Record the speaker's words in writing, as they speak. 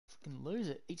Can lose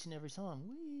it each and every time.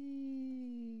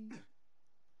 Whee!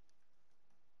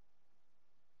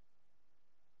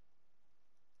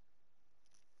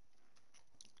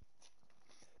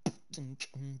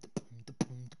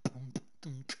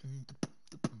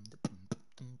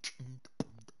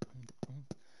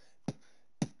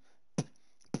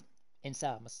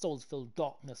 Inside, my soul's filled with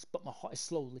darkness, but my heart is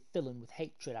slowly filling with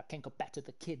hatred. I can't go back to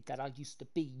the kid that I used to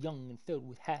be, young and filled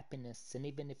with happiness. And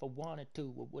even if I wanted to,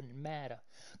 it wouldn't matter.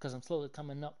 Cause I'm slowly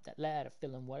coming up that ladder,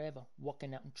 feeling whatever.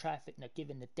 Walking out in traffic, not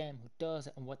giving a damn who does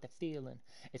it and what they're feeling.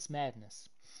 It's madness.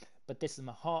 But this is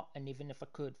my heart, and even if I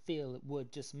could feel it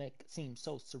would just make it seem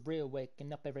so surreal.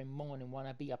 Waking up every morning,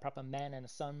 wanna be a proper man and a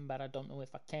son, but I don't know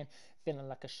if I can. Feeling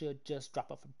like I should just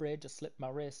drop off a bridge or slip my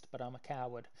wrist, but I'm a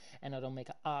coward, and I don't make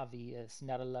it obvious.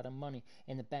 Not a lot of money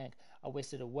in the bank, I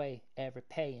wasted away every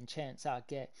pay and chance I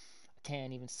get. I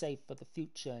can't even save for the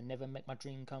future, never make my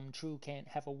dream come true. Can't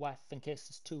have a wife and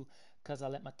kisses too, cause I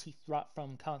let my teeth rot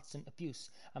from constant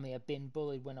abuse. I may have been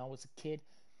bullied when I was a kid,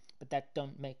 but that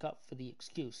don't make up for the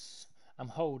excuse. I'm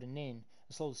holding in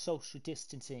a slow social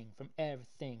distancing from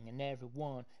everything and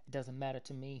everyone. It doesn't matter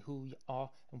to me who you are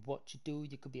and what you do.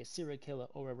 You could be a serial killer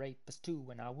or a rapist too,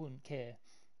 and I wouldn't care.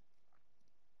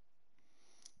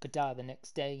 Could die the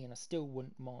next day and I still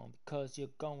wouldn't mourn, because you're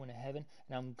going to heaven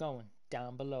and I'm going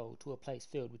down below to a place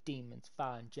filled with demons,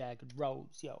 fire and jagged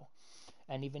roads, yo.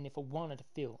 And even if I wanted to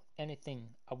feel anything,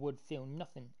 I would feel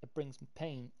nothing. It brings me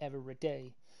pain every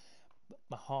day, but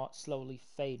my heart slowly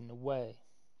fading away.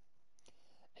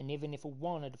 And even if I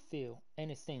wanted to feel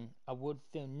anything, I would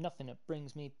feel nothing. It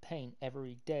brings me pain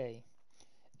every day.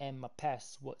 And my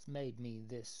past is what's made me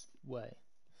this way.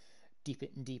 Deeper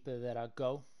and deeper that I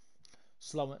go,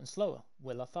 slower and slower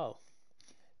will I fall.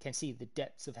 Can see the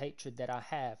depths of hatred that I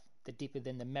have, the deeper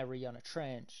than the Mariana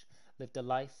Trench. Lived a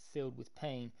life filled with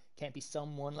pain. Can't be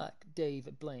someone like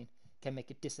David Blaine. Can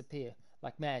make it disappear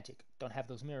like magic. Don't have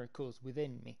those miracles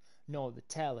within me, nor the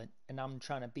talent. And I'm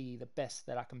trying to be the best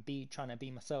that I can be, trying to be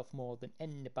myself more than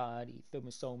anybody. Filled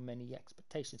with so many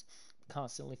expectations,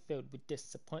 constantly filled with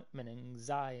disappointment and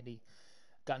anxiety.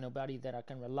 Got nobody that I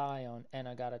can rely on, and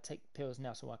I gotta take pills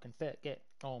now so I can forget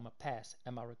all my past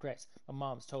and my regrets. My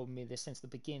mom's told me this since the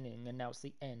beginning, and now it's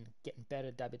the end. Getting better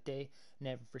day by day, and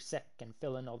every second,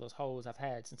 filling all those holes I've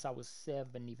had since I was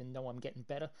 7. Even though I'm getting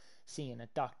better, seeing a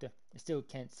doctor, I still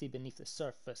can't see beneath the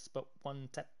surface. But one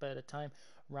step at a time,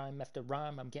 rhyme after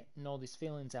rhyme, I'm getting all these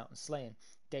feelings out and slaying.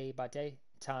 Day by day,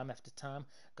 time after time,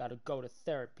 gotta go to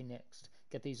therapy next.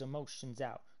 Get these emotions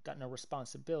out. Got no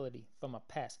responsibility for my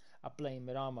past. I blame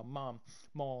it on my mom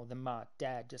more than my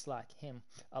dad, just like him.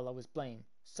 I'll always blame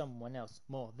someone else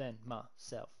more than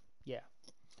myself. Yeah.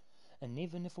 And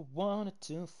even if I wanted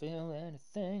to feel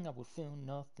anything, I would feel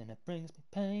nothing. It brings me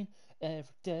pain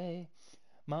every day.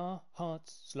 My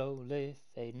heart's slowly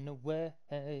fading away.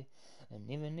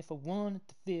 And even if I wanted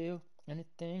to feel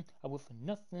anything, I would feel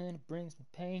nothing. It brings me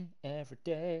pain every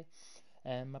day.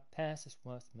 And my past is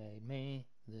what's made me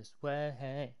this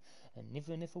way. And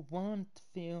even if I want to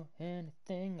feel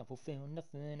anything, I will feel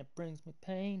nothing. It brings me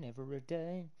pain every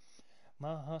day.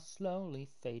 My heart slowly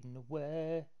fading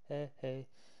away.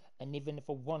 And even if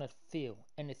I wanted to feel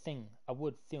anything, I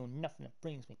would feel nothing. It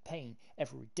brings me pain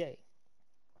every day.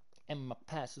 And my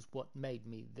past is what made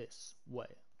me this way.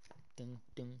 Dun,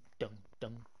 dun, dun,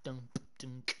 dun, dun,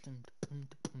 dun, dun, dun, dun,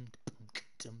 dun,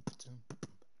 dun, dun, dun.